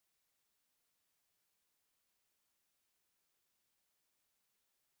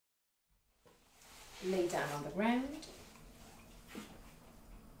Lay down on the ground.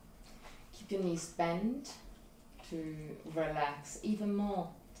 Keep your knees bent to relax even more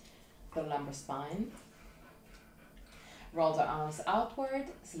the lumbar spine. Roll the arms outward,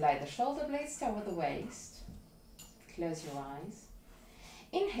 slide the shoulder blades toward the waist. Close your eyes.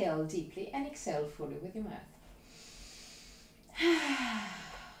 Inhale deeply and exhale fully with your mouth.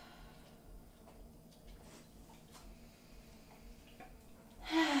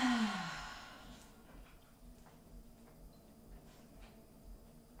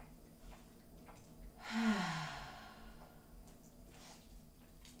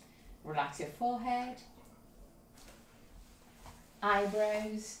 Relax your forehead,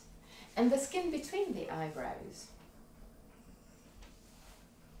 eyebrows, and the skin between the eyebrows.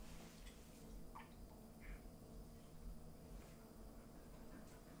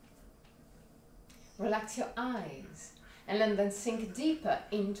 Relax your eyes and let them sink deeper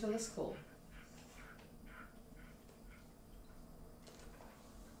into the skull.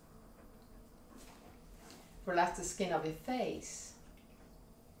 Relax the skin of your face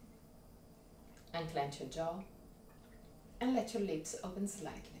and clench your jaw and let your lips open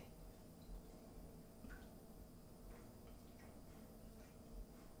slightly.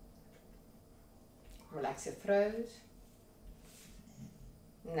 Relax your throat,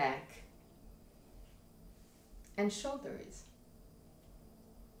 neck, and shoulders.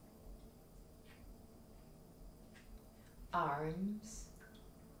 Arms,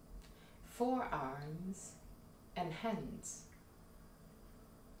 forearms, and hands.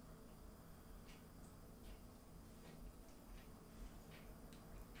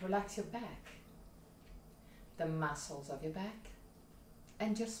 Relax your back, the muscles of your back,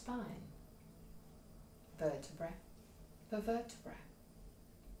 and your spine, vertebra per vertebra.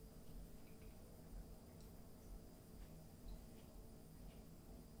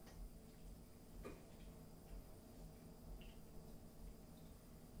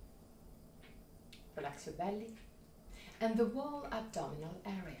 Relax your belly and the whole abdominal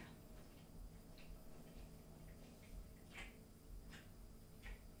area.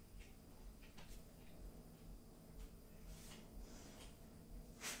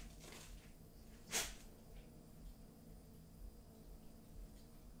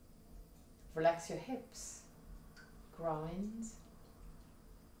 Relax your hips, groins,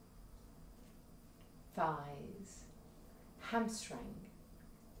 thighs, hamstring.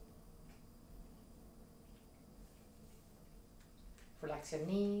 Relax your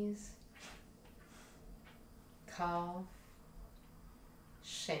knees, calf,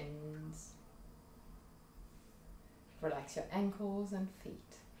 shins. Relax your ankles and feet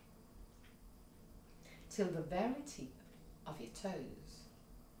till the very tip of your toes.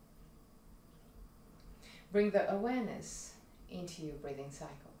 Bring the awareness into your breathing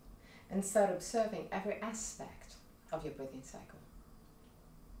cycle and start observing every aspect of your breathing cycle.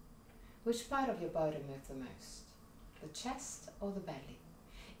 Which part of your body moves the most? The chest or the belly?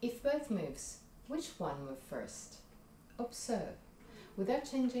 If both moves, which one moves first? Observe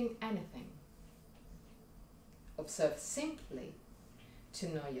without changing anything. Observe simply to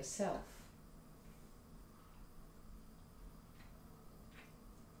know yourself.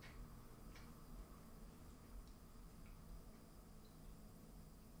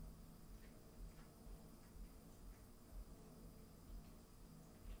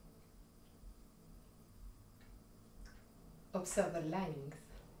 Observe the length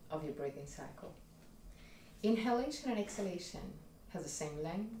of your breathing cycle. Inhalation and exhalation has the same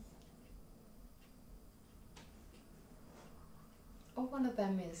length, or one of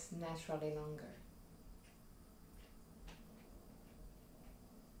them is naturally longer.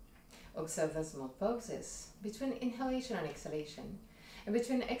 Observe the small pauses between inhalation and exhalation, and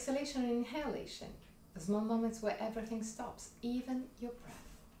between exhalation and inhalation, the small moments where everything stops, even your breath.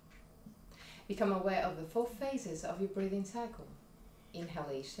 Become aware of the 4 phases of your breathing cycle.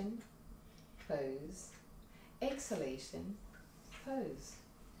 Inhalation, pause, exhalation, pause.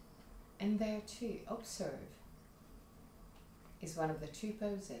 And there too, observe. Is one of the 2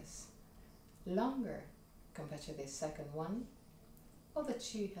 poses longer compared to the second one, or the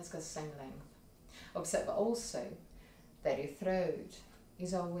 2 has got the same length? Observe also that your throat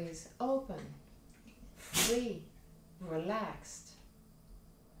is always open, free, relaxed,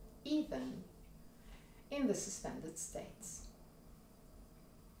 even in the suspended states.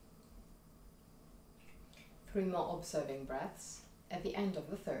 3 more observing breaths. At the end of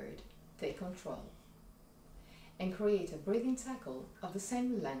the 3rd, take control and create a breathing cycle of the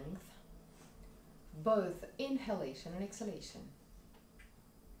same length, both inhalation and exhalation.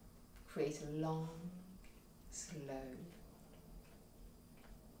 Create a long, slow,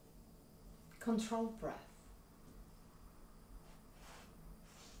 controlled breath.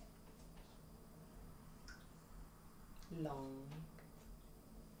 Long,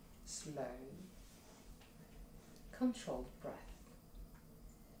 slow, controlled breath.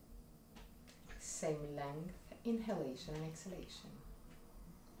 Same length, inhalation and exhalation.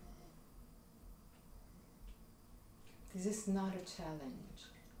 This is not a challenge.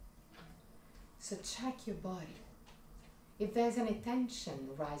 So check your body. If there's any tension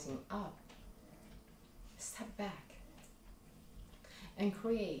rising up, step back and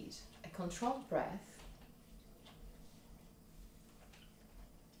create a controlled breath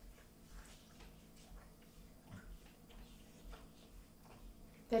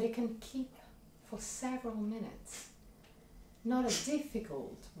that you can keep for several minutes. Not a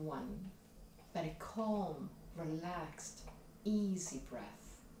difficult one, but a calm, relaxed, easy breath.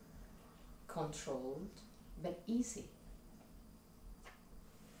 Controlled, but easy.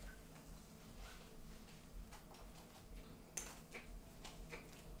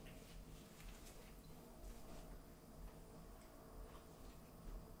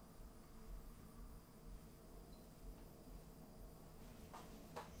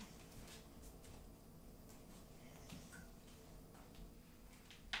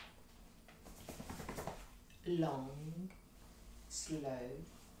 Long, slow,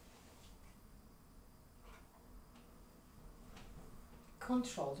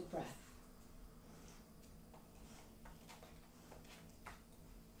 control the breath.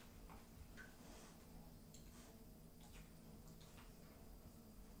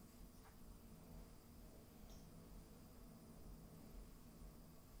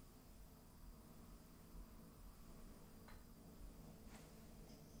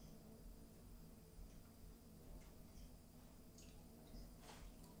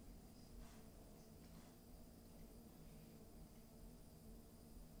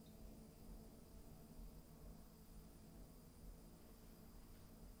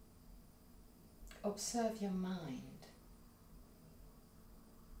 Observe your mind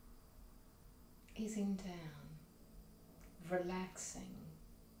easing down, relaxing.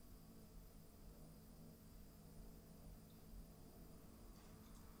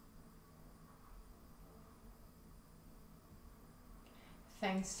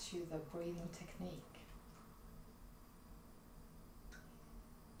 Thanks to the breathing technique.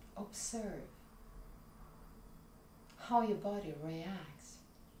 Observe how your body reacts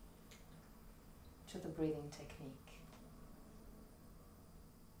to the breathing technique.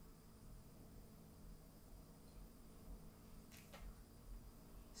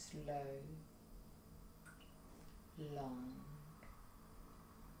 Slow, long,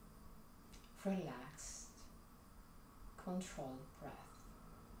 relaxed, controlled breath.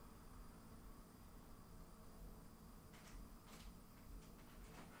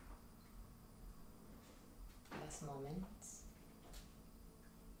 Last moment.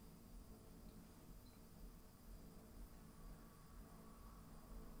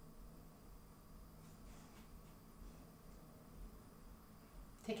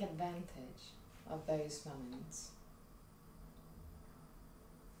 Take advantage of those moments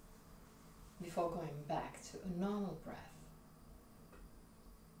before going back to a normal breath.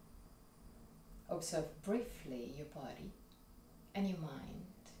 Observe briefly your body and your mind.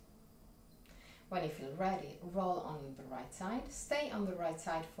 When you feel ready, roll on the right side. Stay on the right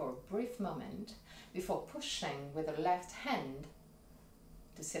side for a brief moment before pushing with the left hand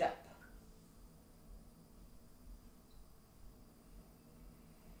to sit up.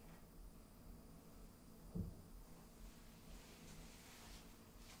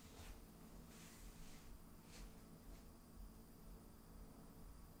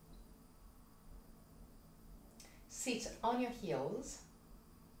 Sit on your heels,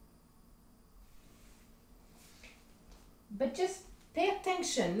 but just pay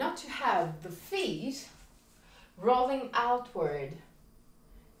attention not to have the feet rolling outward.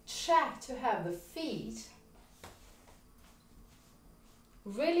 Check to have the feet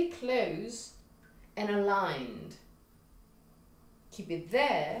really close and aligned. Keep it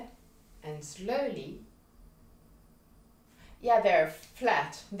there and slowly. Yeah, they're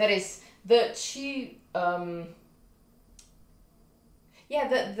flat. That is the two.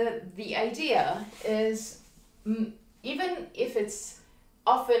 The idea is, even if it's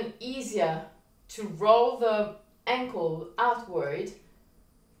often easier to roll the ankle outward,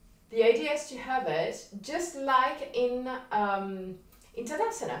 the idea is to have it just like in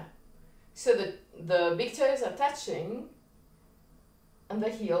Tadasana. So the big toes are touching and the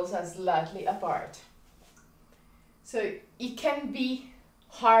heels are slightly apart. So it can be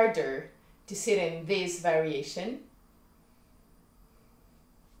harder to sit in this variation.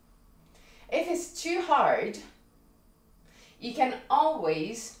 If it's too hard, you can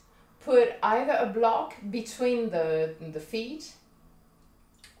always put either a block between the feet,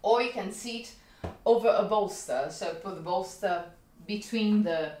 or you can sit over a bolster. So put the bolster between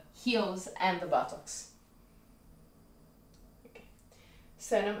the heels and the buttocks. Okay.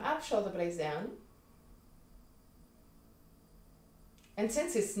 Sternum up, shoulder blades down. And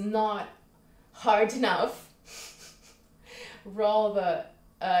since it's not hard enough, roll the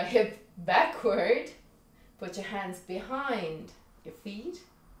hip backward, put your hands behind your feet,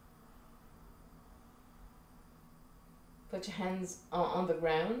 put your hands on the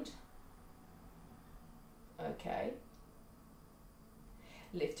ground. Okay.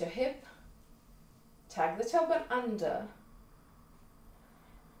 Lift your hip, tag the tailbone under,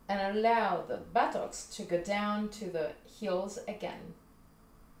 and allow the buttocks to go down to the heels again.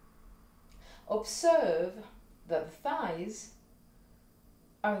 Observe that the thighs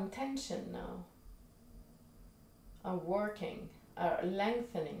are in tension now, are working, are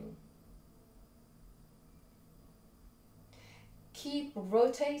lengthening. Keep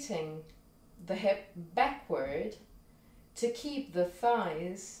rotating the hip backward to keep the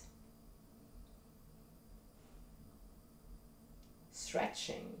thighs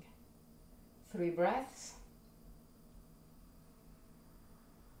stretching. 3 breaths.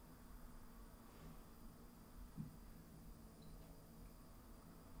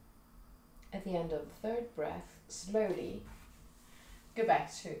 At the end of the 3rd breath, slowly go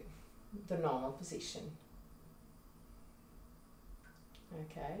back to the normal position.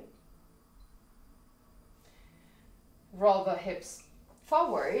 Okay. Roll the hips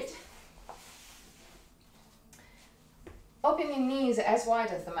forward. Open your knees as wide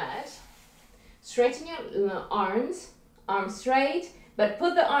as the mat. Straighten your arms straight, but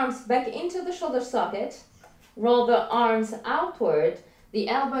put the arms back into the shoulder socket. Roll the arms outward. The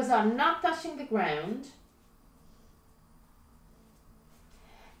elbows are not touching the ground.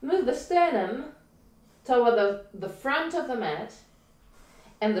 Move the sternum toward the front of the mat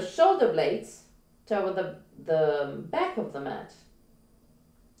and the shoulder blades toward the back of the mat.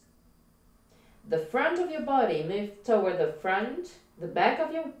 The front of your body move toward the front, the back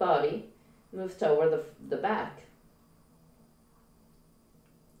of your body move toward the back.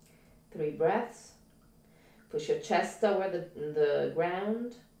 3 breaths. Push your chest toward the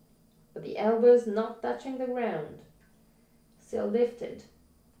ground, but the elbows not touching the ground. Still lifted,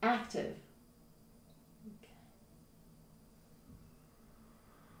 active. Okay.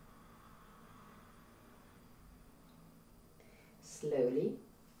 Slowly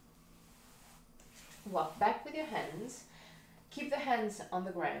walk back with your hands. Keep the hands on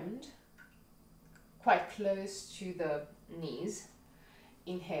the ground, quite close to the knees.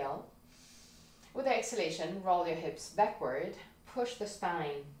 Inhale. With the exhalation, roll your hips backward, push the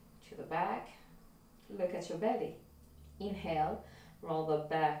spine to the back, look at your belly. Inhale, roll the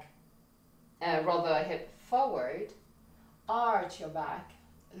hip forward, arch your back,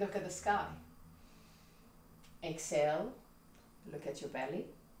 look at the sky. Exhale, look at your belly.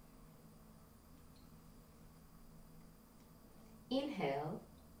 Inhale,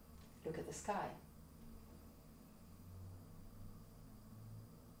 look at the sky.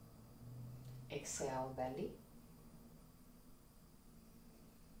 Exhale, belly.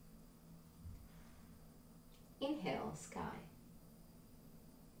 Inhale, sky.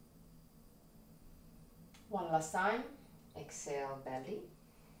 One last time. Exhale, belly.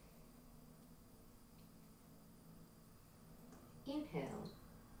 Inhale,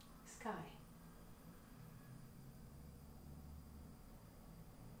 sky.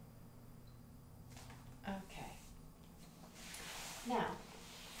 Okay. Now,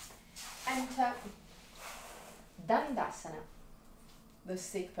 enter Dandasana, the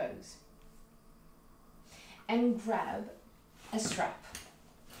stick pose, and grab a strap.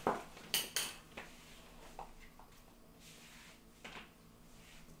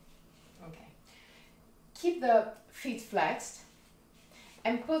 Okay. Keep the feet flexed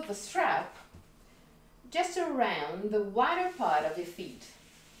and put the strap just around the wider part of your feet.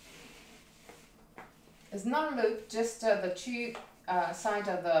 There's not a loop, just the two sides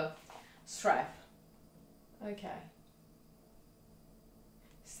of the strap. Okay.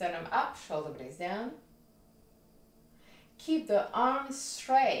 Sternum up, shoulder blades down. Keep the arms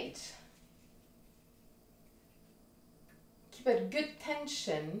straight. Keep a good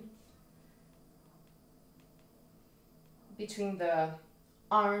tension between the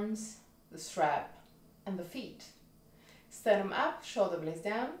arms, the strap, and the feet. Sternum up, shoulder blades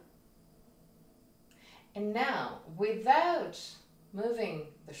down. And now, without moving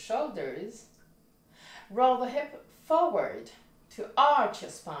the shoulders, roll the hip forward to arch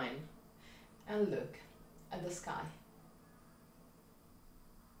your spine. and look at the sky.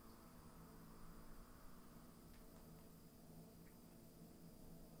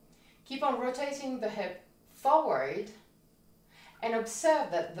 Keep on rotating the hip forward and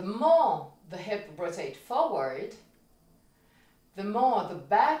observe that the more the hip rotates forward, the more the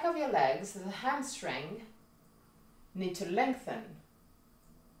back of your legs, the hamstring, need to lengthen.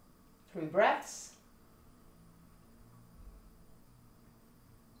 3 breaths.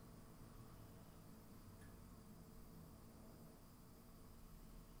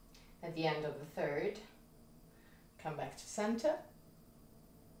 At the end of the 3rd, come back to center.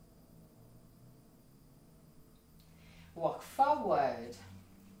 Walk forward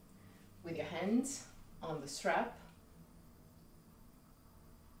with your hands on the strap.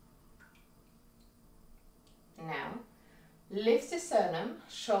 Now, lift the sternum,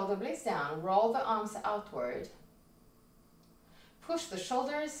 shoulder blades down, roll the arms outward. Push the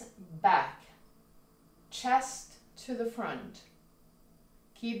shoulders back, chest to the front.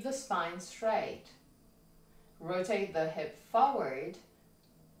 Keep the spine straight. Rotate the hip forward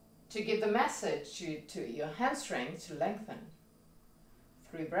to give the message to your hamstring to lengthen.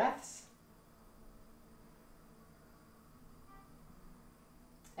 3 breaths.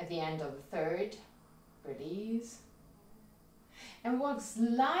 At the end of the 3rd, release. And walk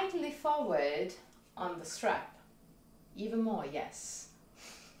slightly forward on the strap. Even more, yes.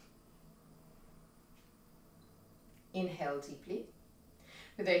 Inhale deeply.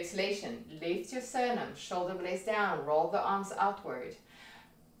 With the exhalation, lift your sternum, shoulder blades down, roll the arms outward.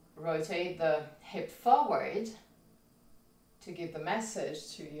 Rotate the hip forward to give the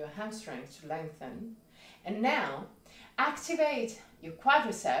message to your hamstring to lengthen. And now, activate your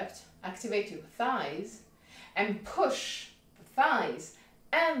quadriceps, activate your thighs, and push the thighs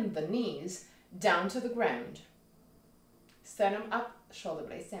and the knees down to the ground. Sternum up, shoulder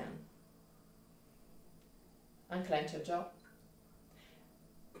blades down. Unclench your jaw.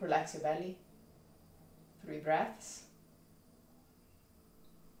 Relax your belly. 3 breaths.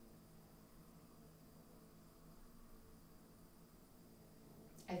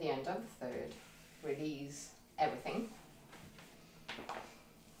 At the end of the 3rd, release everything.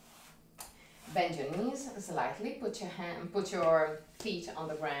 Bend your knees slightly, put your feet on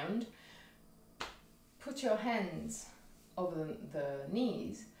the ground. Put your hands over the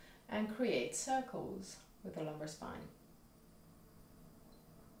knees and create circles with the lumbar spine.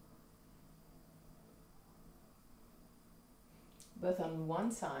 Both on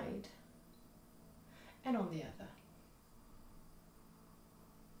one side and on the other.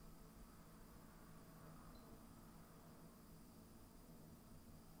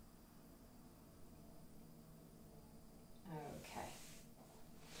 Okay.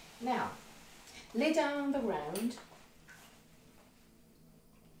 Now, lay down on the ground.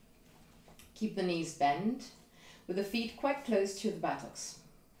 Keep the knees bent with the feet quite close to the buttocks.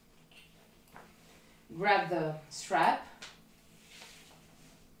 Grab the strap.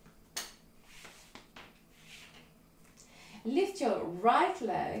 Lift your right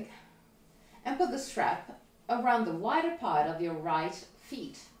leg and put the strap around the wider part of your right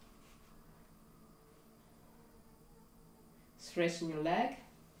feet. Straighten your leg.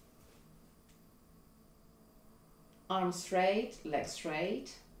 Arms straight, legs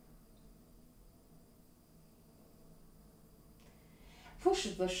straight. Push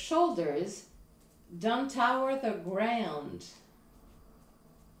the shoulders down toward the ground.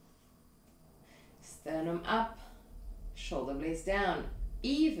 Sternum up, shoulder blades down,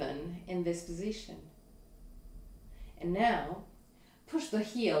 even in this position. And now, push the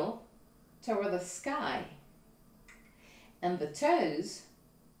heel toward the sky and the toes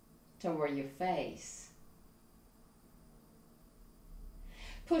toward your face.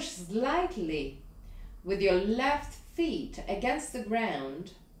 Push slightly with your left feet against the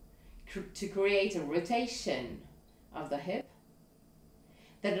ground to create a rotation of the hip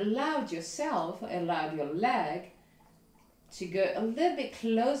that allowed your leg to go a little bit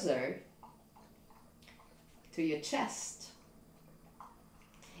closer to your chest.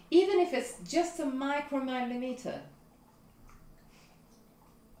 Even if it's just a micromillimeter,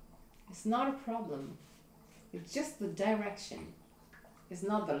 it's not a problem. It's just the direction. It's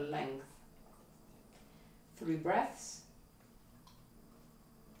not the length. 3 breaths.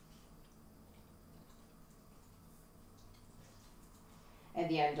 At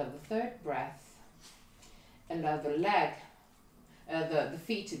the end of the 3rd breath, allow the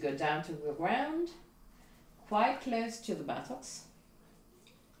feet to go down to the ground, quite close to the buttocks.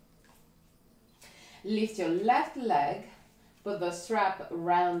 Lift your left leg, put the strap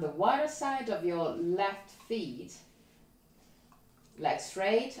around the wider side of your left feet. Legs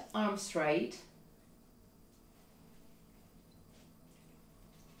straight, arms straight.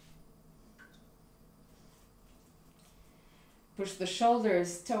 Push the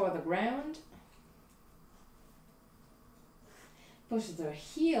shoulders toward the ground. Push the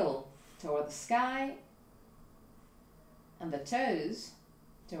heel toward the sky. And the toes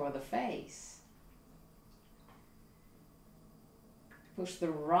toward the face. Push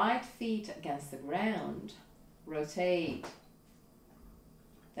the right feet against the ground. Rotate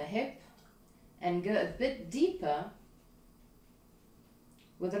the hip and go a bit deeper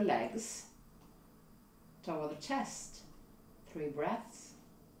with the legs toward the chest. 3 breaths.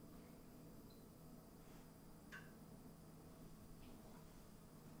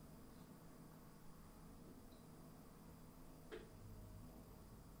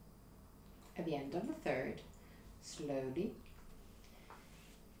 At the end of the third, slowly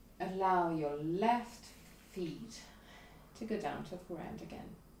allow your left feet to go down to the ground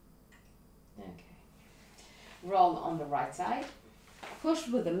again. Okay. Roll on the right side. Push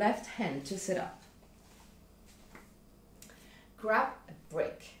with the left hand to sit up. Grab a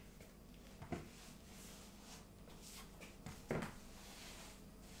brick.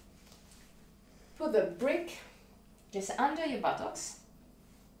 Put the brick just under your buttocks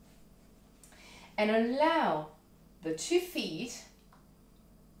and allow the 2 feet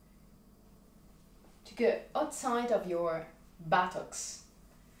to go outside of your buttocks.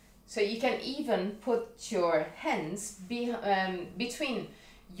 So you can even put your hands between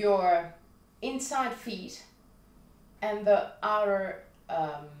your inside feet and the outer,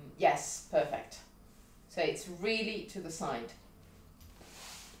 yes, perfect. So it's really to the side.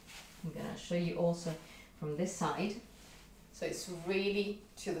 I'm gonna show you also from this side. So it's really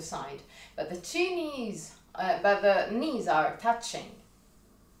to the side, but the 2 knees, but the knees are touching.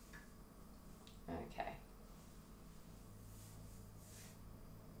 Okay.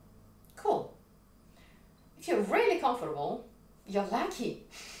 Cool. If you're really comfortable, you're lucky.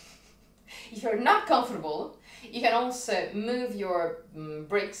 If you're not comfortable, you can also move your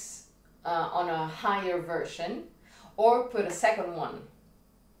bricks on a higher version or put a second one.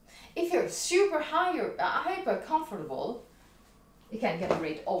 If you're super hyper comfortable, you can get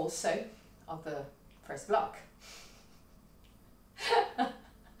rid also of the first block.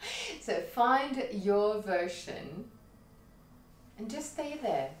 So find your version and just stay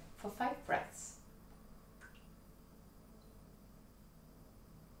there for 5 breaths.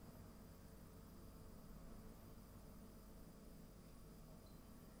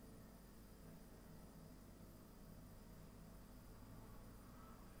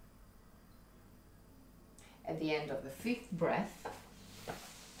 At the end of the 5th breath,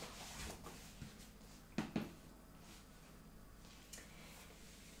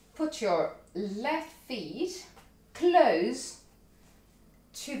 put your left feet close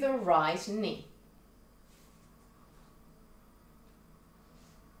to the right knee.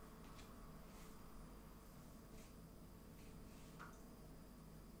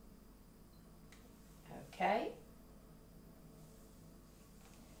 Okay.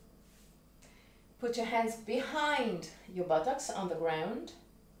 Put your hands behind your buttocks on the ground.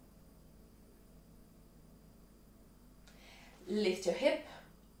 Lift your hip,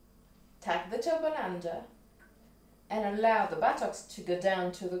 tuck the tailbone under, and allow the buttocks to go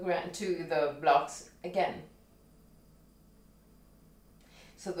down to the ground, to the blocks again.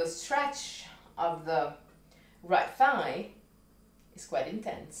 So the stretch of the right thigh is quite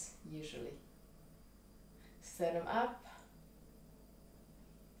intense, usually. Sternum up,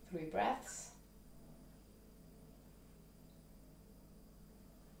 3 breaths.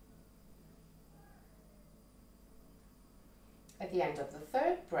 At the end of the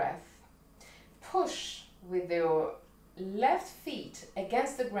 3rd breath, push with your left feet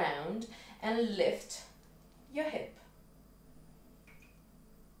against the ground and lift your hip.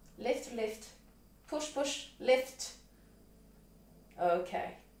 Lift, lift, push, push, lift.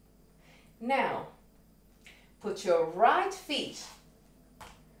 Okay. Now, put your right feet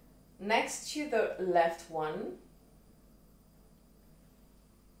next to the left one.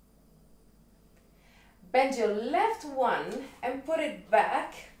 Bend your left one and put it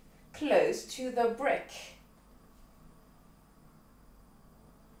back close to the brick.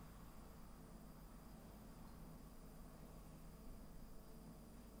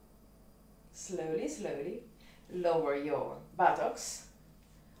 Slowly, slowly lower your buttocks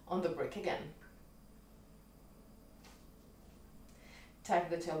on the brick again. Tuck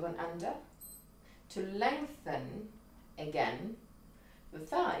the tailbone under to lengthen again the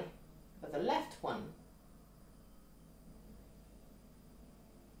thigh with the left one.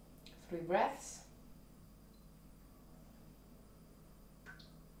 3 breaths.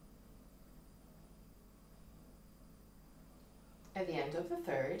 At the end of the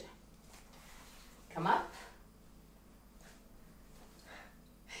third, come up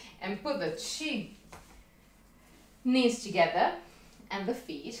and put the two knees together and the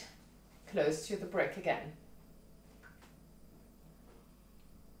feet close to the brick again.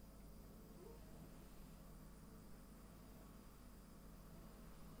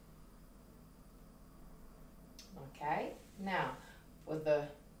 Okay, now with the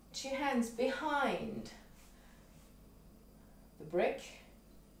two hands behind the brick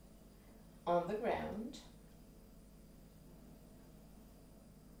on the ground,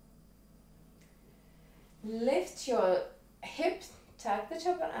 lift your hip, tuck the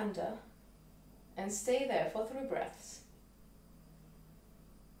top and under, and stay there for 3 breaths.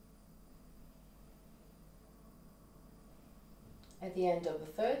 At the end of the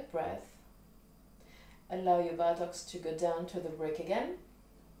third breath, allow your buttocks to go down to the brick again.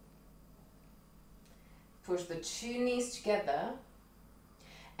 Push the 2 knees together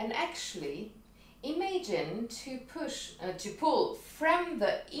and actually imagine to pull from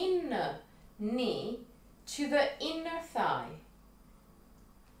the inner knee to the inner thigh.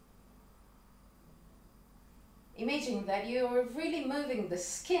 Imagine that you are really moving the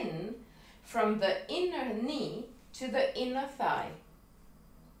skin from the inner knee to the inner thigh.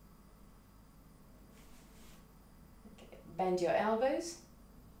 Okay. Bend your elbows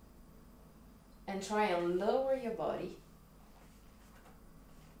and try and lower your body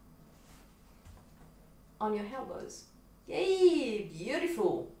on your elbows. Yay!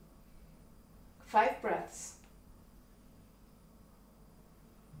 Beautiful! 5 breaths.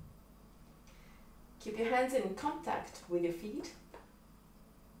 Keep your hands in contact with your feet.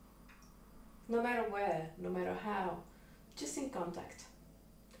 No matter where, no matter how, just in contact.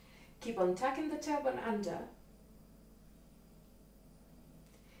 Keep on tucking the tailbone under.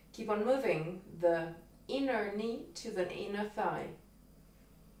 Keep on moving the inner knee to the inner thigh.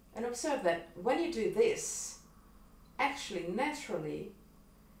 And observe that when you do this, actually, naturally,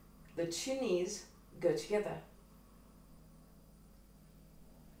 the 2 knees go together.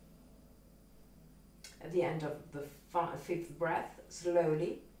 At the end of the 5th breath,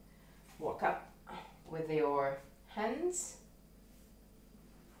 slowly walk up with your hands.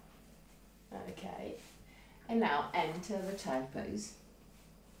 Okay. And now enter the child pose.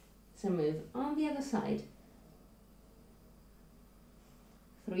 So move on the other side.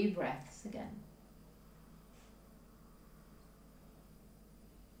 3 breaths again.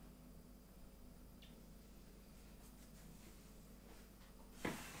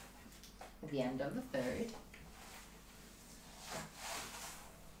 At the end of the third,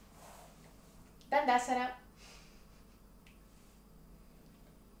 Dandasana.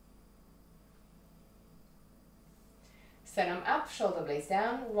 Sternum up, shoulder blades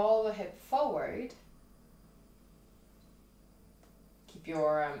down, roll the hip forward. Keep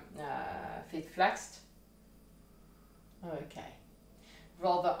your feet flexed. Okay.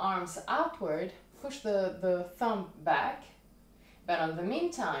 Roll the arms outward, push the thumb back, but in the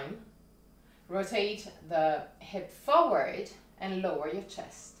meantime, rotate the hip forward and lower your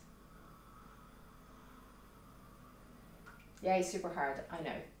chest. Yeah, it's super hard, I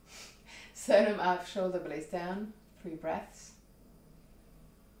know. Sternum up, shoulder blades down, 3 breaths.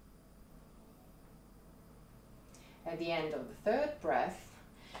 At the end of the 3rd breath,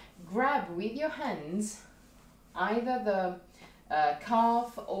 grab with your hands either the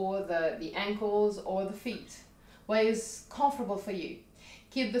calf or the ankles or the feet, where is comfortable for you.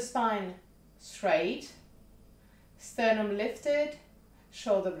 Keep the spine straight, sternum lifted,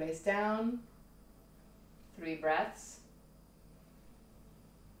 shoulder blades down, 3 breaths.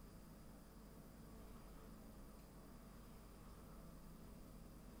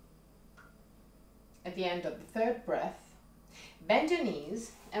 At the end of the 3rd breath, bend your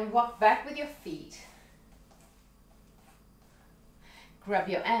knees and walk back with your feet. Grab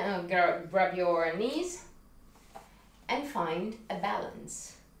your knees and find a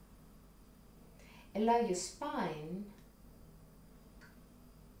balance. Allow your spine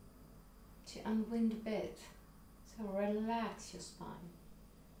to unwind a bit. So relax your spine.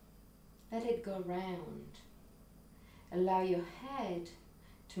 Let it go round. Allow your head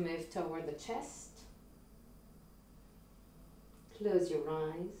to move toward the chest. Close your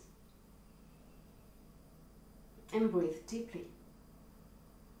eyes and breathe deeply.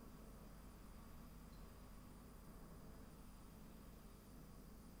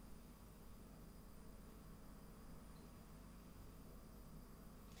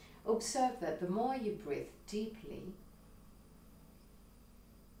 Observe that the more you breathe deeply,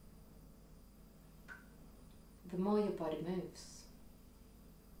 the more your body moves.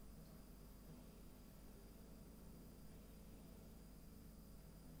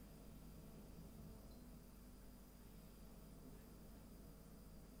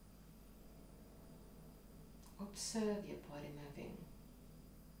 observe your body moving.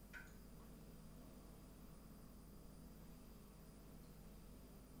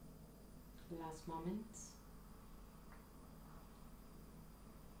 Last moments.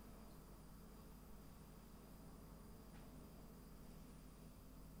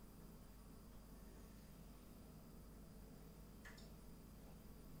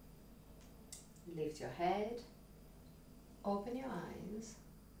 Lift your head, open your eyes,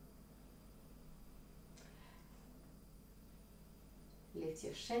 lift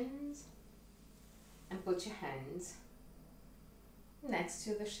your shins and put your hands next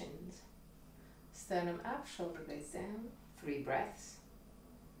to the shins. Sternum up, shoulder blades down, 3 breaths.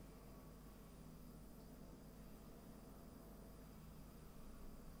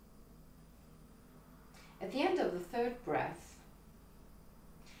 At the end of the 3rd breath,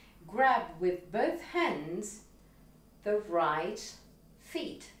 grab with both hands the right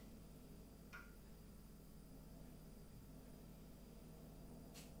feet.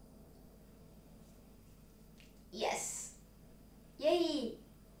 Yes! Yay!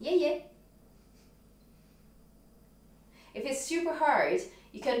 Yeah. If it's super hard,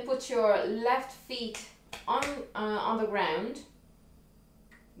 you can put your left feet on the ground,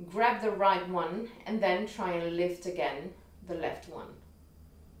 grab the right one, and then try and lift again the left one.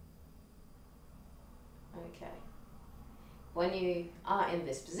 Okay. When you are in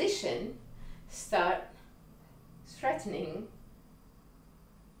this position, start straightening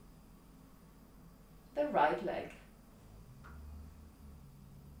the right leg.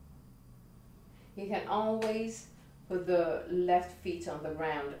 You can always put the left feet on the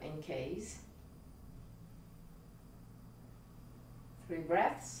ground in case. 3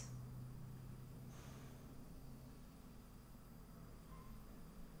 breaths.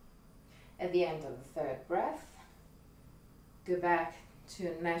 At the end of the 3rd breath, go back to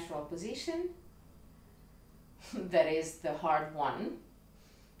a natural position. That is the hard one,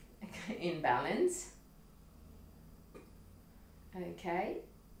 in balance. Okay.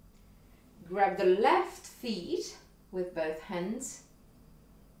 Grab the left feet with both hands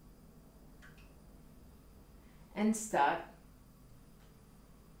and start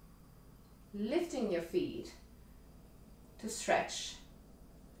lifting your feet to stretch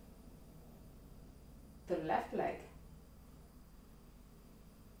the left leg.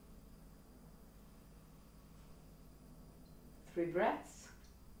 Three breaths.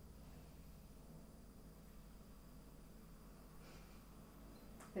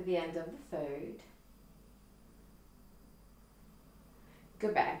 At the end of the 3rd,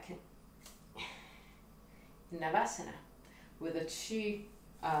 go back in Navasana with the 2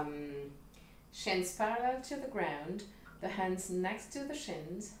 shins parallel to the ground, the hands next to the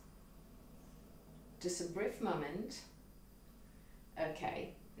shins. Just a brief moment.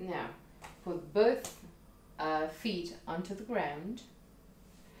 Okay, now put both feet onto the ground,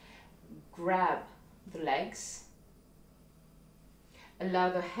 grab the legs, allow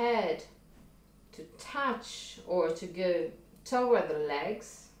the head to touch or to go toward the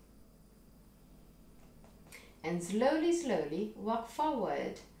legs, and slowly walk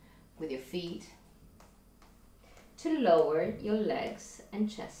forward with your feet to lower your legs and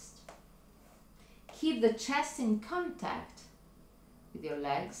chest. Keep the chest in contact with your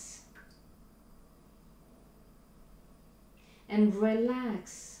legs and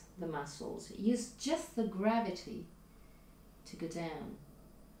relax the muscles. Use just the gravity to go down.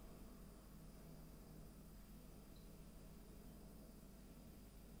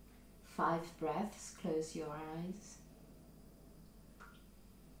 Five breaths, close your eyes.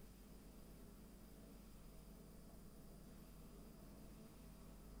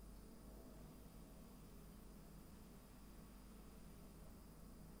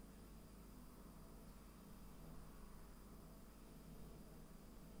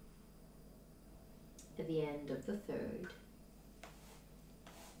 At the end of the 3rd,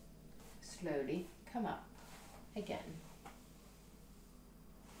 slowly come up again.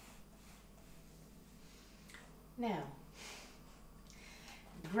 Now,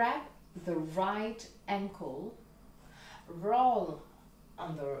 grab the right ankle, roll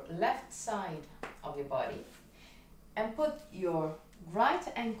on the left side of your body, and put your right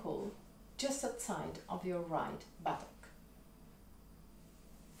ankle just outside of your right buttock.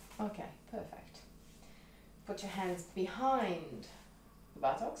 Okay, perfect. Put your hands behind the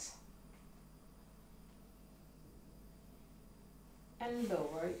buttocks and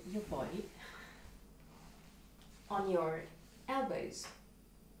lower your body on your elbows.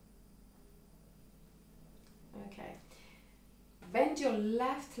 Okay. Bend your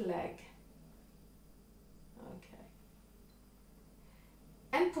left leg. Okay.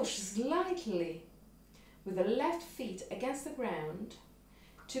 And push slightly with the left feet against the ground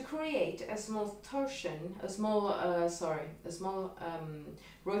to create a small torsion, a small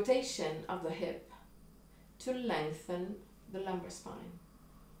rotation of the hip to lengthen the lumbar spine.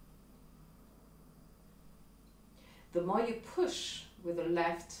 The more you push with the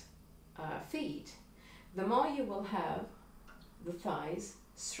left feet, the more you will have the thighs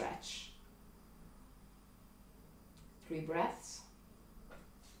stretch. 3 breaths.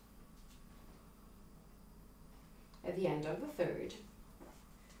 At the end of the third,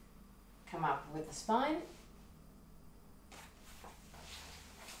 come up with the spine.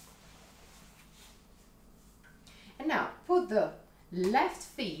 And now put the left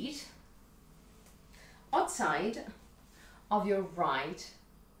feet outside of your right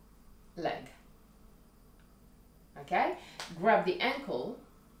leg. Okay? Grab the ankle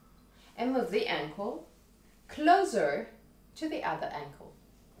and move the ankle closer to the other ankle.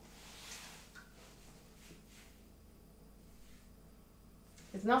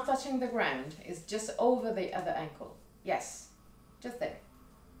 It's not touching the ground, it's just over the other ankle. Yes, just there.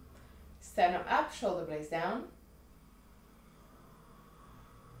 Sternum up, shoulder blades down.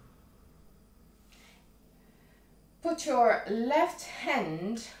 Put your left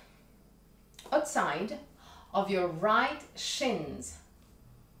hand outside of your right shins.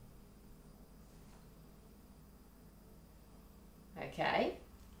 Okay,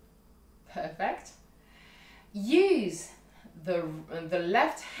 perfect. Use the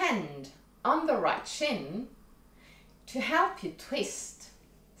left hand on the right shin to help you twist.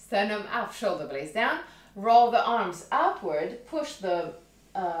 Sternum up, shoulder blades down. Roll the arms upward, push the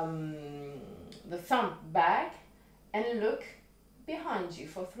thumb back and look behind you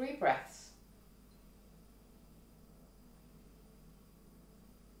for 3 breaths.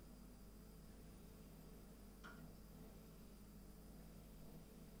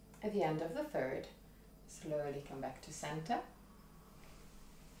 At the end of the third, slowly come back to center.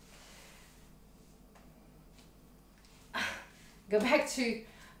 Go back to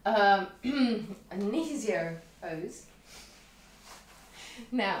an easier pose.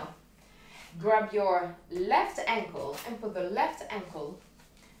 Now, grab your left ankle and put the left ankle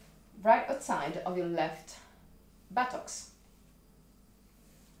right outside of your left buttocks.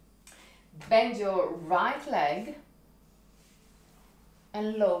 Bend your right leg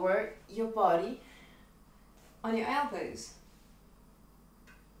and lower your body on your elbows.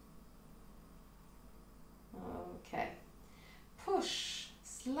 Okay. Push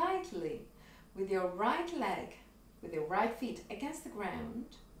slightly with your right leg, with your right feet against the ground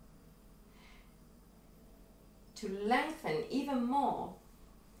to lengthen even more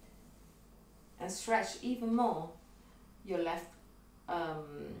and stretch even more your left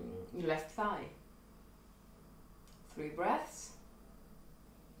thigh. 3 breaths.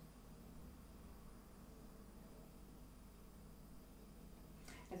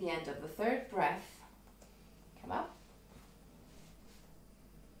 At the end of the third breath, come up.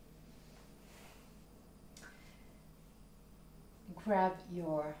 Grab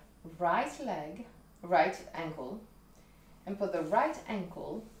your right leg, right ankle, and put the right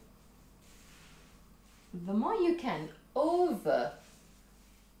ankle, the more you can, over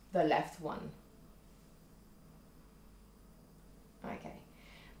the left one. Okay.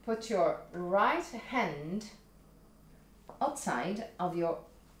 Put your right hand outside of your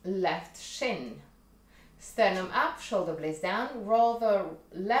left shin. Sternum up, shoulder blades down. Roll the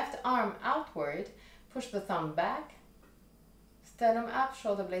left arm outward. Push the thumb back. Sternum up,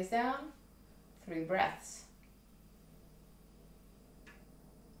 shoulder blades down. 3 breaths.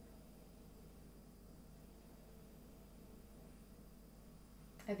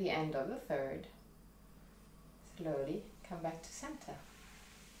 At the end of the third, slowly come back to center.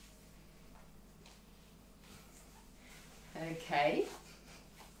 Okay.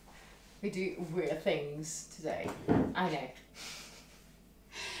 We do weird things today. I know.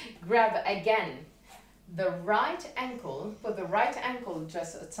 Grab again the right ankle, put the right ankle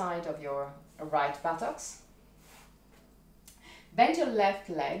just outside of your right buttocks. Bend your left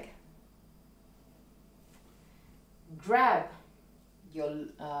leg. Grab your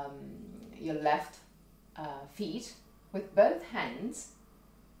left feet with both hands.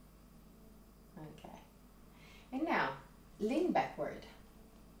 Okay. And now lean backward.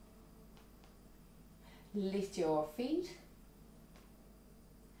 Lift your feet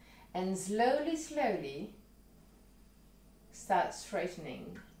and slowly, slowly start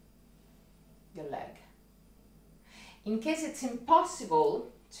straightening your leg. In case it's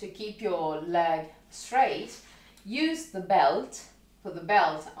impossible to keep your leg straight, use the belt. Put the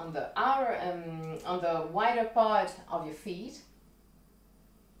belt on the wider part of your feet.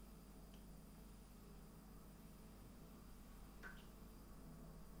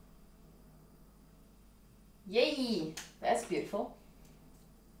 Yay! That's beautiful.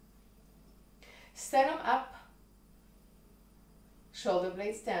 Sternum up, shoulder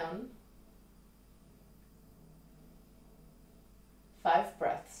blades down. 5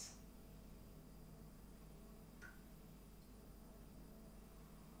 breaths.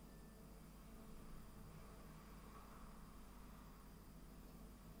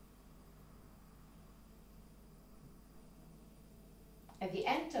 At the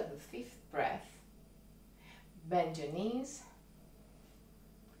end of the 5th breath, bend your knees.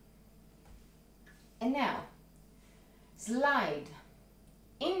 And now, slide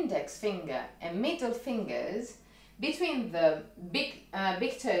index finger and middle fingers between the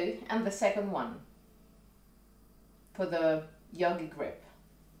big toe and the second one for the yogi grip.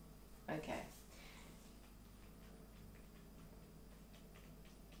 Okay.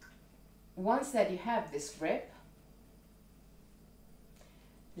 Once that you have this grip,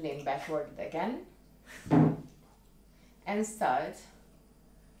 lean backward again and start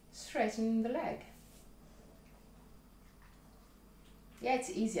straightening the leg. Yeah, it's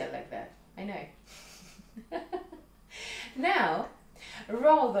easier like that, I know. Now,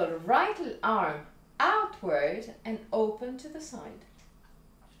 roll the right arm outward and open to the side.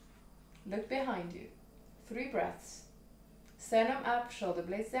 Look behind you. 3 breaths. Sternum up, shoulder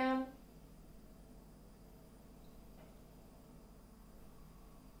blades down.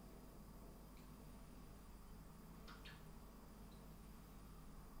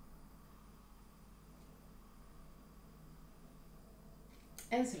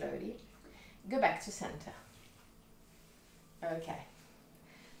 And slowly go back to center. Okay,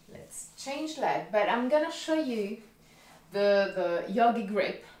 let's change leg, but I'm gonna show you the yogi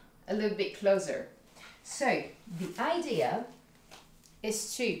grip a little bit closer. So the idea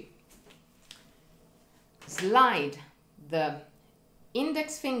is to slide the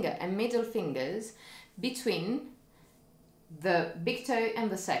index finger and middle fingers between the big toe and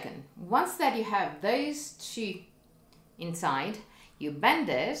the second. Once that you have those 2 inside, you bend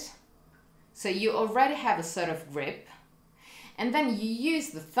it, so you already have a sort of grip, and then you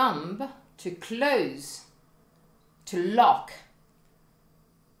use the thumb to close, to lock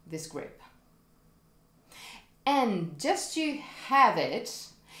this grip. And just to have it,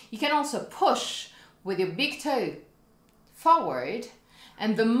 you can also push with your big toe forward,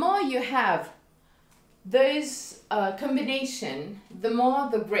 and the more you have those combination, the more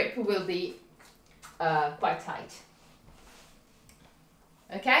the grip will be quite tight.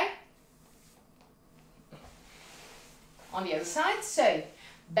 Okay? On the other side, so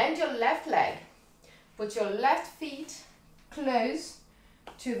bend your left leg, put your left feet close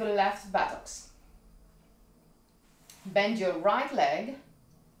to the left buttocks. Bend your right leg,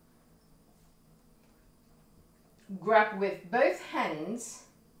 grab with both hands.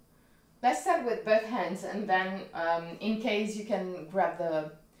 Let's start with both hands, and then in case you can grab the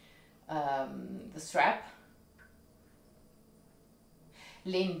strap.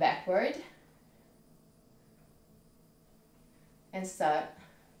 Lean backward and start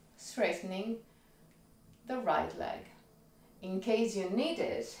straightening the right leg. In case you need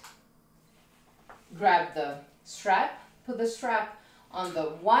it, grab the strap, put the strap on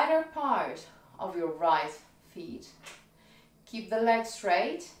the wider part of your right feet. Keep the leg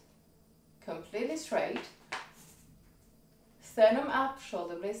straight, completely straight. Sternum up,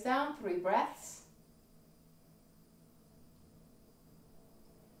 shoulder blades down, 3 breaths.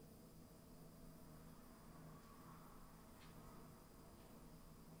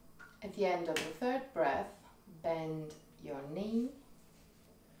 At the end of the 3rd breath, bend your knee.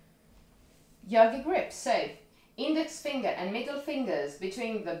 Yogi grip. So, index finger and middle fingers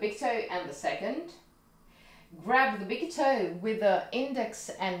between the big toe and the second. Grab the big toe with the index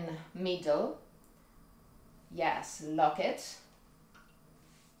and middle. Yes, lock it.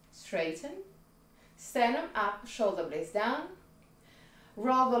 Straighten. Sternum up, shoulder blades down.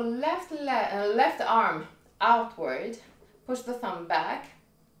 Roll the left arm outward. Push the thumb back.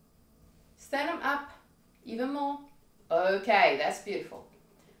 Sternum up, even more. Okay, that's beautiful.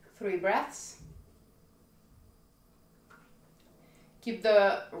 3 breaths. Keep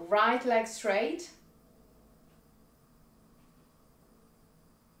the right leg straight.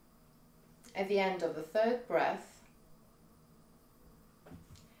 At the end of the 3rd breath,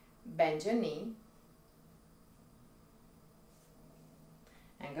 bend your knee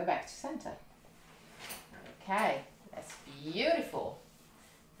and go back to center. Okay, that's beautiful.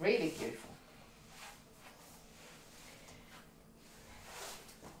 Really beautiful.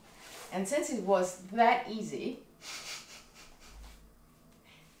 And since it was that easy,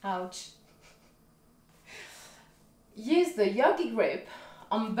 ouch, use the yogi grip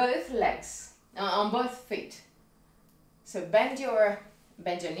on both legs. on both feet. So bend your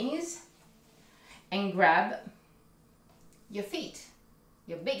knees and grab your feet,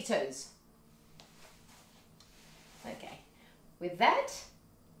 your big toes. Okay, with that,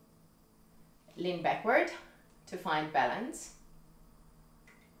 lean backward to find balance.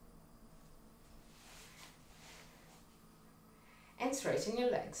 And straighten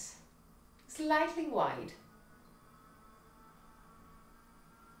your legs, slightly wide.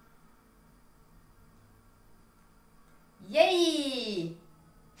 Yay!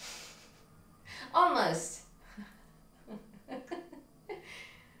 Almost.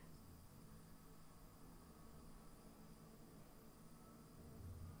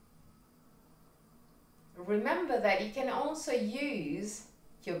 Remember that you can also use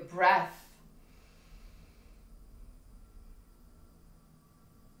your breath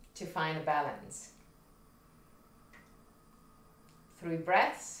to find a balance. 3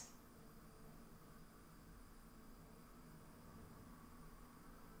 breaths.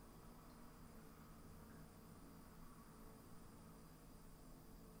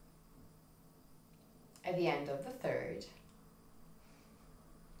 At the end of the 3rd,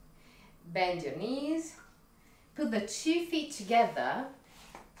 bend your knees, put the 2 feet together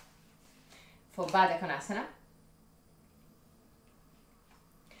for Baddha Konasana.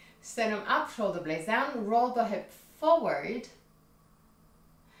 Sternum up, shoulder blades down, roll the hip forward.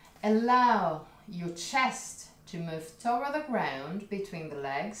 Allow your chest to move toward the ground between the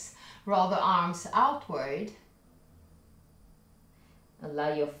legs. Roll the arms outward.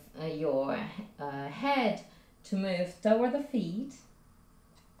 Allow your head to move toward the feet.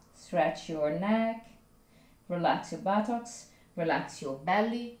 Stretch your neck. Relax your buttocks. Relax your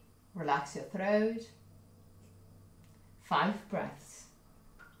belly. Relax your throat. 5 breaths.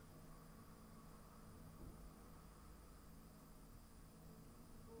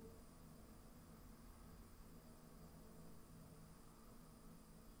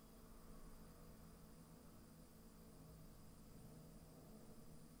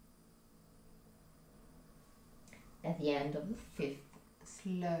 At the end of the 5th,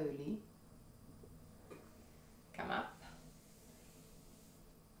 slowly come up.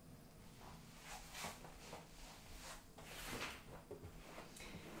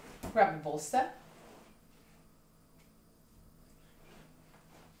 Grab a bolster.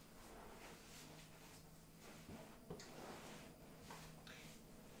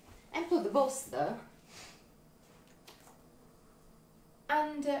 And put the bolster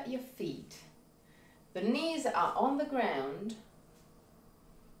under your feet. The knees are on the ground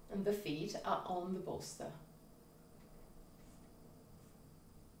and the feet are on the bolster.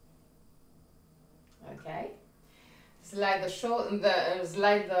 Okay. Slide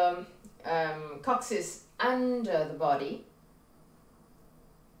the coccyx under the body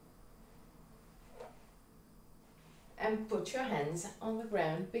and put your hands on the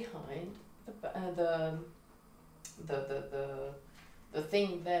ground behind the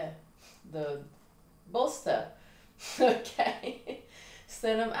thing there, the bolster. Okay.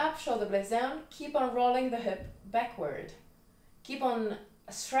 Sternum up, shoulder blades down. Keep on rolling the hip backward. Keep on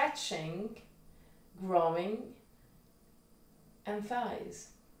stretching, growing, and thighs.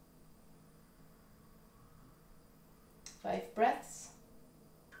 5 breaths.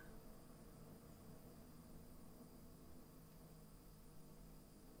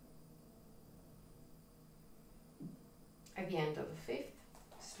 At the end of the 5th,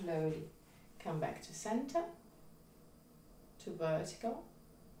 slowly come back to center, to vertical.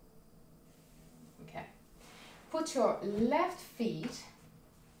 Okay. Put your left feet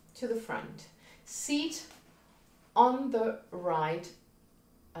to the front. Seat on the right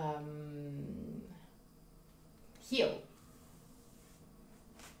heel.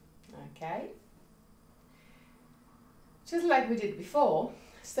 Okay. Just like we did before,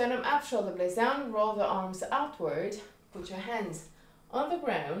 sternum up, shoulder blades down, roll the arms outward, put your hands on the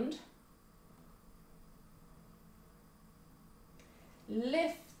ground.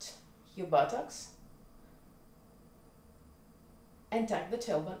 Lift your buttocks and tuck the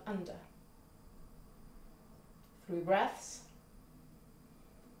tailbone under. 3 breaths.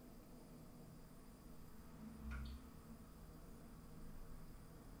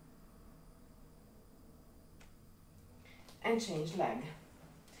 And change leg.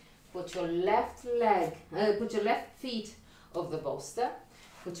 Put your left feet over the bolster.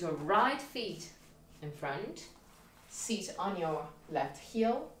 Put your right feet in front. Seat on your left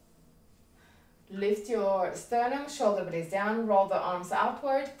heel. Lift your sternum, shoulder blades down, roll the arms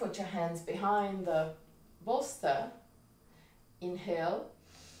outward, put your hands behind the bolster. Inhale.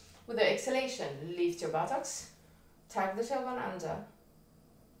 With the exhalation, lift your buttocks, tuck the tailbone under.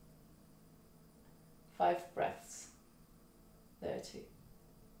 5 breaths. There too.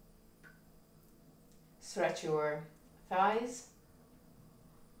 Stretch your thighs.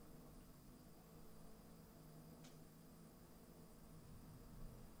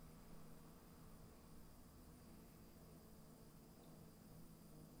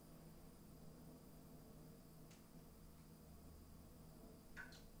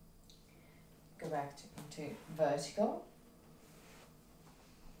 Go back into vertical.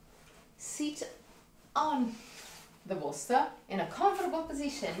 Sit on the bolster in a comfortable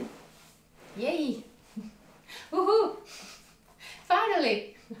position. Yay! Woohoo!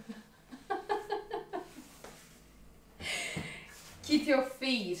 Finally! Keep your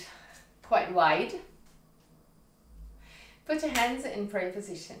feet quite wide. Put your hands in prayer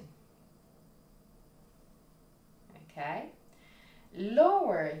position. Okay.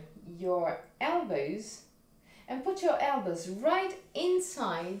 Lower your elbows and put your elbows right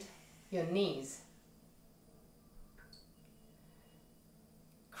inside your knees.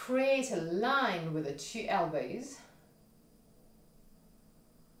 Create a line with the 2 elbows.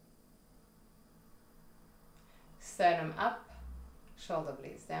 Sternum up, shoulder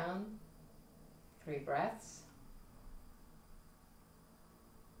blades down. 3 breaths.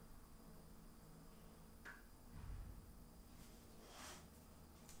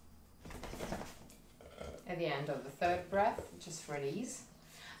 At the end of the 3rd breath, just release.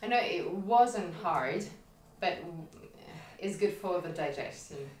 I know it wasn't hard, but it's good for the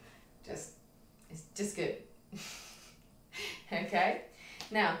digestion. It's just good. Okay.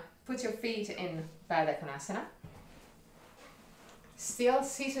 Now put your feet in Baddha Konasana. Still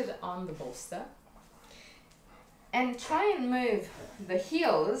seated on the bolster. And try and move the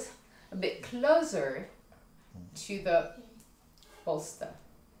heels a bit closer to the bolster.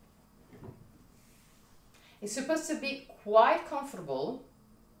 It's supposed to be quite comfortable.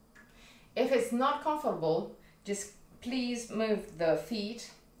 If it's not comfortable, just please move the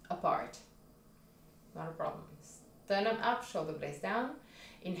feet apart. Not a problem. Sternum up, shoulder blades down.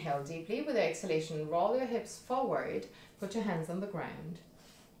 Inhale deeply. With the exhalation, roll your hips forward. Put your hands on the ground.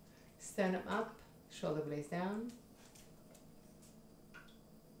 Sternum up, shoulder blades down.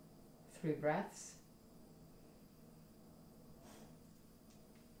 3 breaths.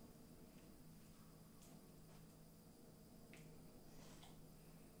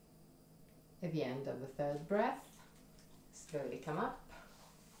 At the end of the 3rd breath, slowly come up.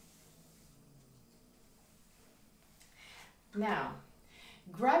 Now,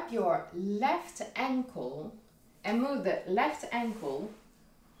 grab your left ankle and move the left ankle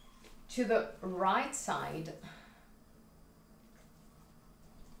to the right side.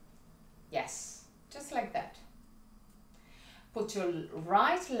 Yes, just like that. Put your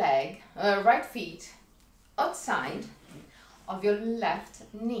right feet outside of your left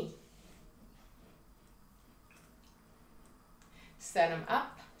knee. Sternum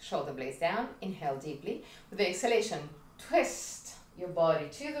up, shoulder blades down. Inhale deeply. With the exhalation, twist your body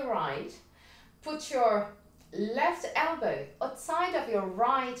to the right. Put your left elbow outside of your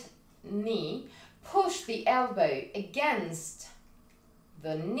right knee. Push the elbow against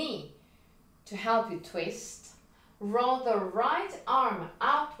the knee to help you twist. Roll the right arm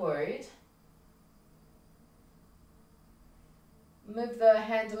outward. Move the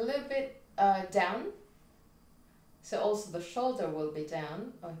hand a little bit down. So also the shoulder will be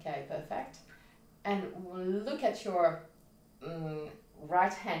down. Okay, perfect. And look at your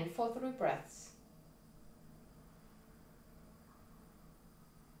right hand for 3 breaths.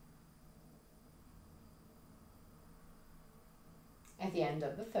 At the end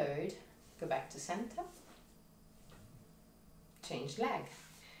of the 3rd, go back to center. Change leg.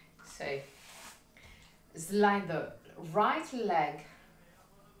 So slide the right leg,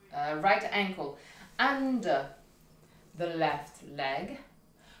 right ankle under the left leg.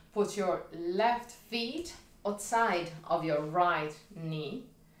 Put your left feet outside of your right knee.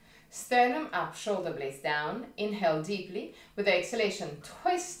 Sternum up, shoulder blades down. Inhale deeply. With the exhalation,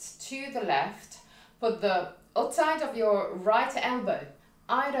 twist to the left. Put the outside of your right elbow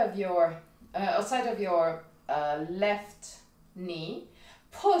outside of your left knee.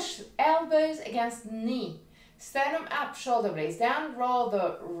 Push elbows against knee. Sternum up, shoulder blades down. Roll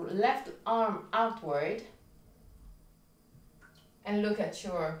the left arm outward. And look at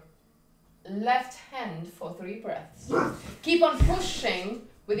your left hand for 3 breaths. Keep on pushing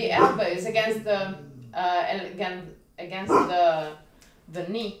with the elbows against the the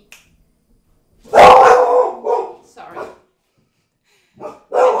knee. Sorry. At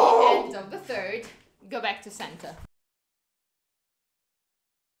the end of the 3rd, go back to center.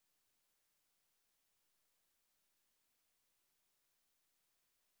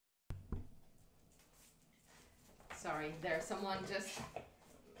 Sorry, there's someone just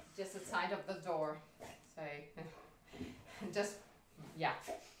outside of the door. So just, yeah.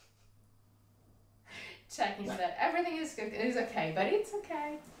 Checking that everything is okay, but it's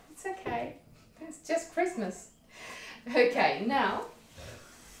okay. It's okay. It's just Christmas. Okay, now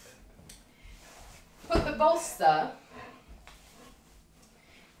put the bolster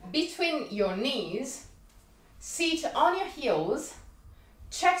between your knees, seat on your heels,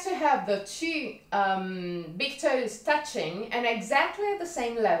 check to have the two big toes touching and exactly at the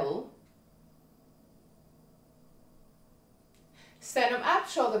same level. Sternum up,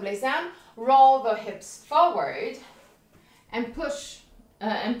 shoulder blades down, roll the hips forward and push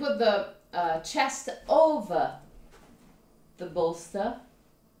and put the chest over the bolster.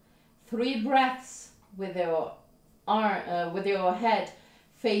 3 breaths with your with your head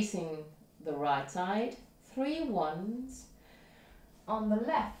facing the right side. 3 ones on the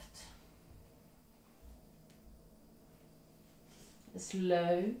left. A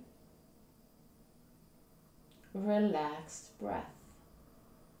slow, relaxed breath.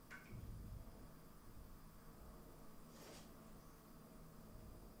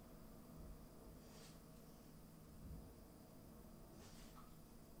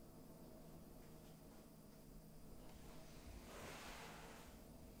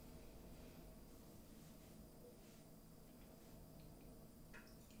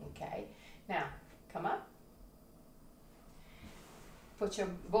 Okay, now come up. Put your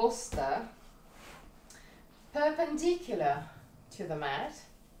bolster perpendicular to the mat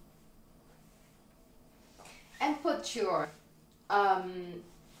and put your the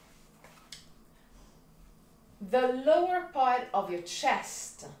lower part of your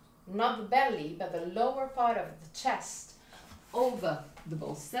chest, not the belly, but the lower part of the chest over the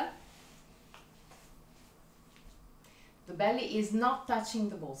bolster. The belly is not touching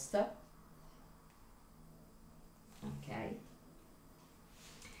the bolster. Okay.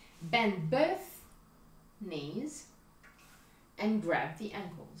 Bend both knees and grab the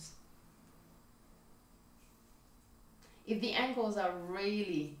ankles. If the ankles are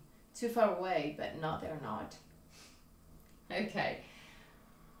really too far away, but no, they're not. Okay.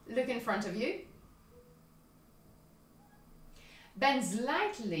 Look in front of you. Bend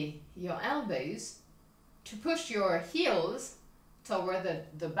slightly your elbows to push your heels toward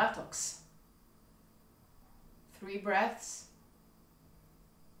the buttocks. 3 breaths.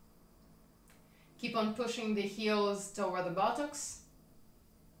 Keep on pushing the heels toward the buttocks.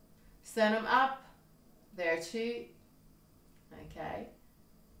 Sternum up. There too. Okay.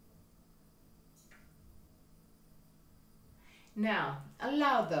 Now,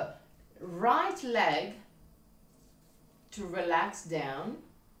 allow the right leg to relax down,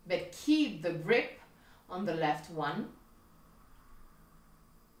 but keep the grip on the left one.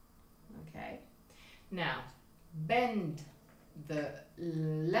 Okay. Now, bend the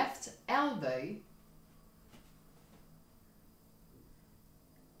left elbow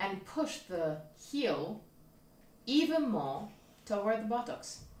and push the heel even more toward the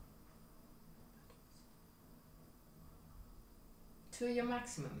buttocks. To your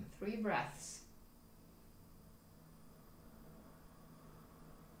maximum, 3 breaths.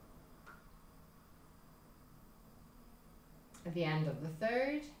 At the end of the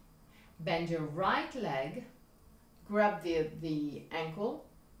 3rd, bend your right leg, grab the ankle,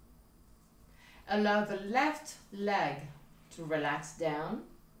 allow the left leg to relax down,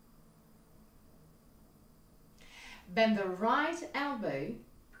 bend the right elbow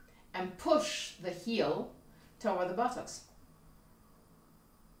and push the heel toward the buttocks.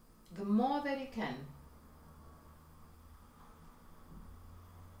 The more that you can.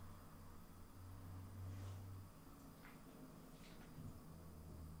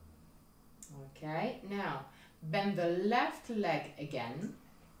 Okay, now bend the left leg again,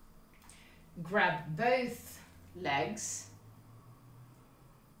 grab both legs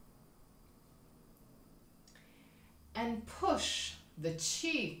and push the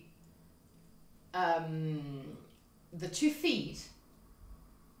two feet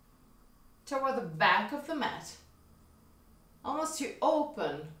toward the back of the mat, almost to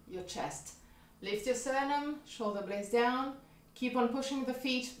open your chest. Lift your sternum, shoulder blades down, keep on pushing the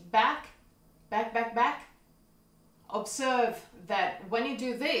feet back, back, back, back. Observe that when you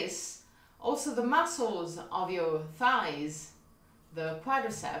do this, also the muscles of your thighs, the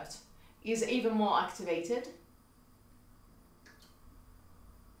quadriceps, is even more activated.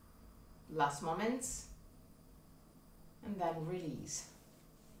 Last moments, and then release.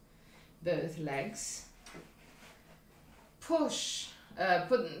 Both legs. Push,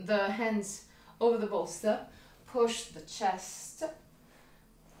 put the hands over the bolster, push the chest,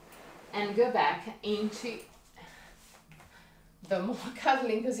 and go back into the more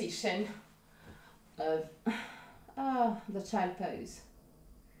cuddling position of the child pose.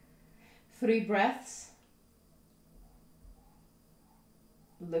 3 breaths.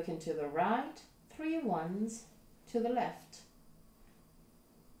 Looking to the right, 3 ones to the left.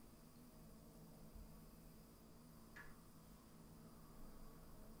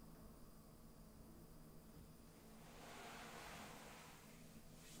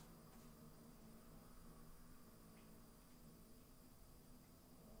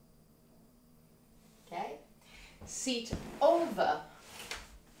 Okay, seat over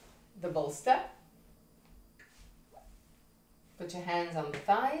the bolster. Put your hands on the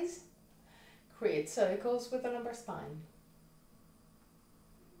thighs. Create circles with the lumbar spine.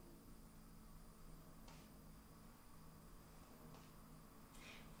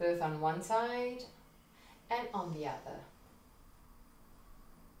 Both on one side and on the other.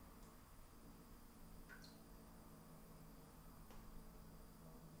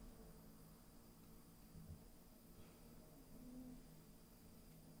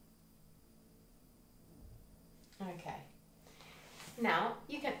 Okay. Now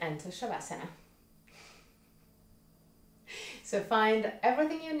you can enter Shavasana. So find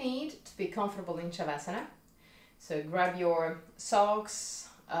everything you need to be comfortable in Shavasana. So grab your socks,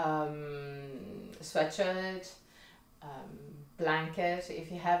 sweatshirt, blanket,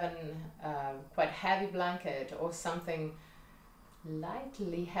 if you have a quite heavy blanket or something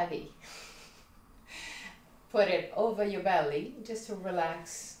lightly heavy. Put it over your belly just to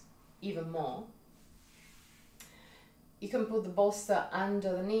relax even more. You can put the bolster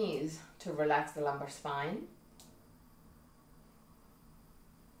under the knees to relax the lumbar spine.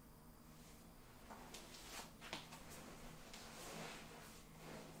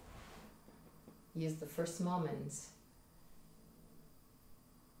 Use the first moments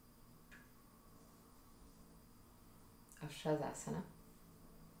of Shavasana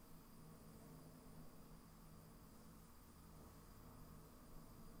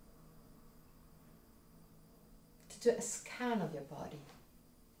to do a scan of your body,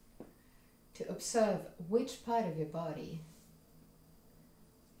 to observe which part of your body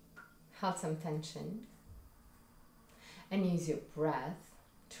held some tension, and use your breath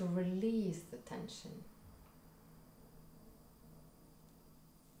to release the tension.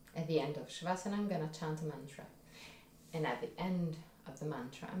 At the end of Shavasana, I'm going to chant a mantra. And at the end of the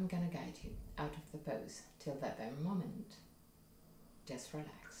mantra, I'm going to guide you out of the pose till that very moment. Just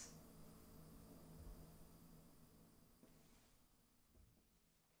relax.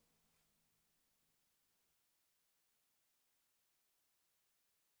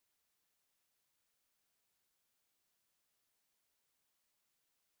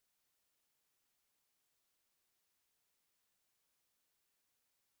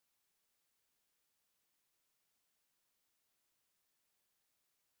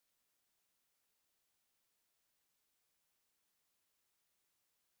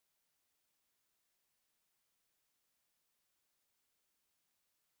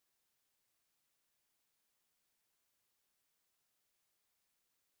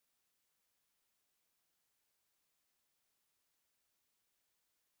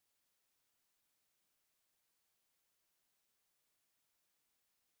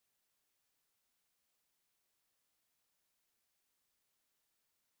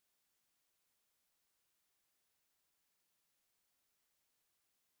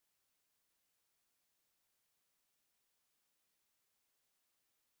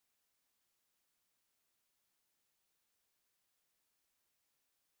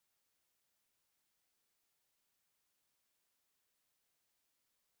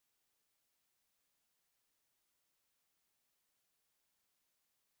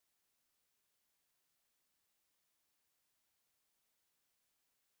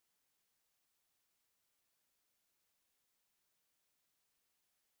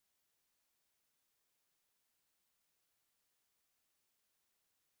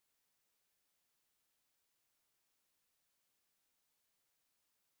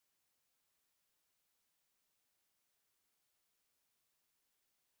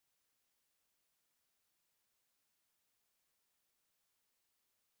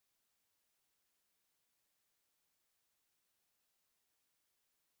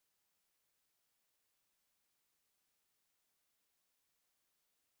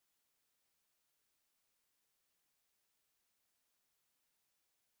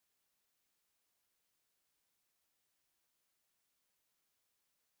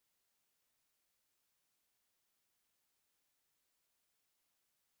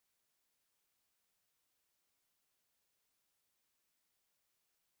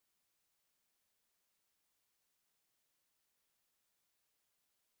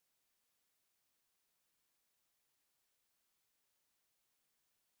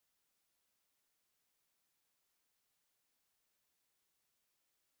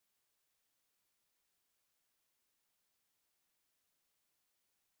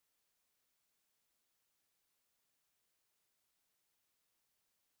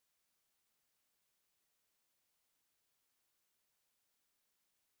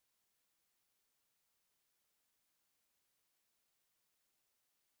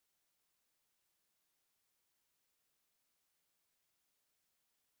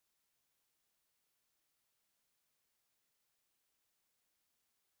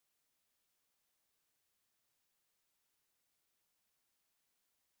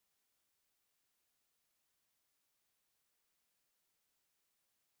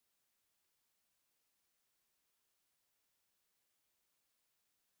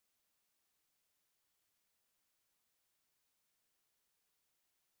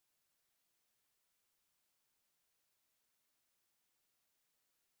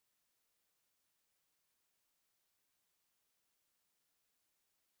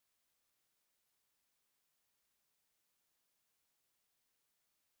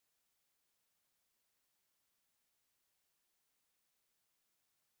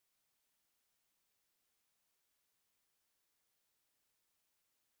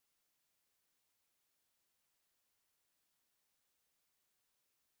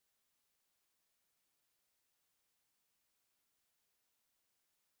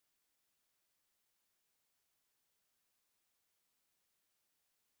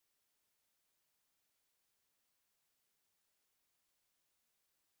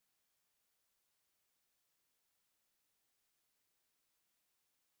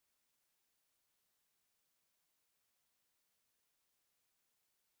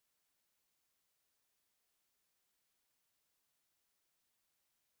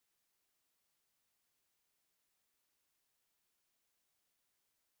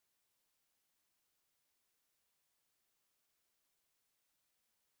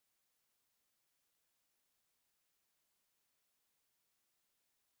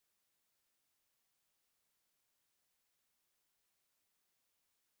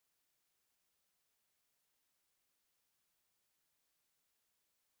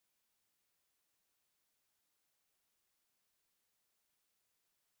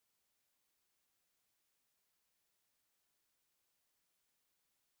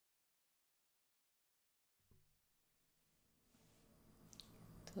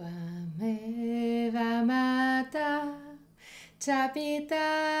 Tvameva mata, cha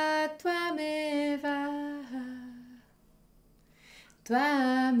pita tvameva,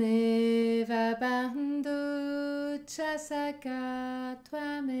 tvameva bandhu cha saka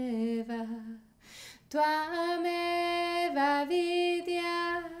tvameva, tvameva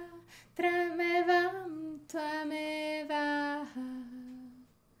vidya, tramevam tvameva,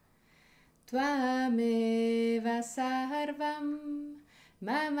 tvameva sarvam,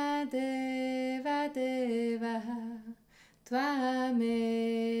 Mama deva deva,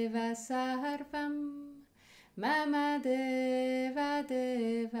 tvameva sarvam, Mama deva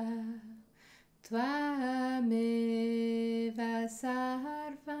deva, tvameva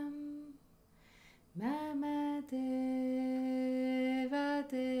sarvam, Mama deva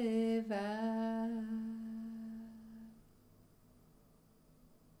deva.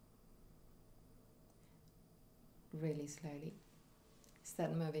 Really slowly.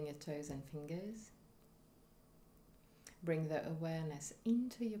 Start moving your toes and fingers. Bring the awareness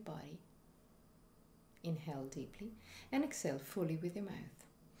into your body. Inhale deeply and exhale fully with your mouth.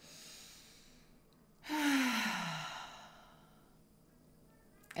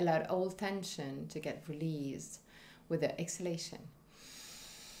 Allow all tension to get released with the exhalation.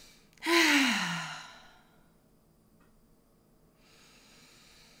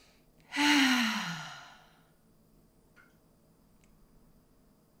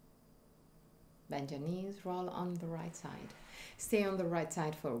 Bend your knees, roll on the right side. Stay on the right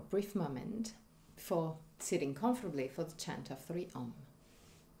side for a brief moment before sitting comfortably for the chant of 3 Om.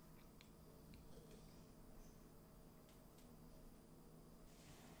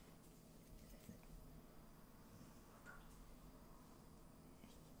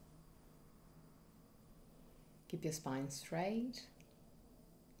 Keep your spine straight,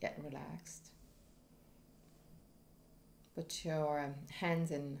 yet relaxed. Put your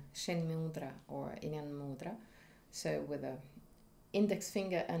hands in Shen Mudra or Inyan Mudra, so with the index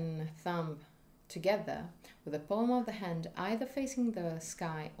finger and thumb together, with the palm of the hand either facing the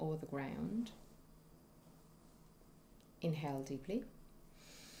sky or the ground. Inhale deeply.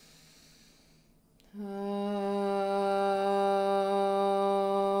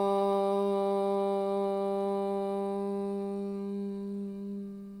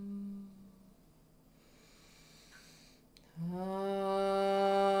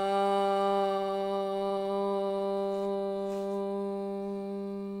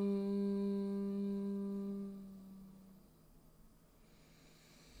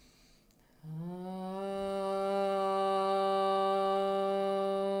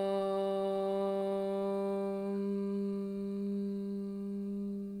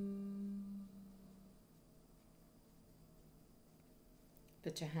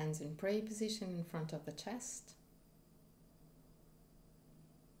 Put your hands in prayer position in front of the chest.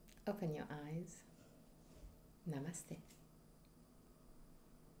 Open your eyes. Namaste.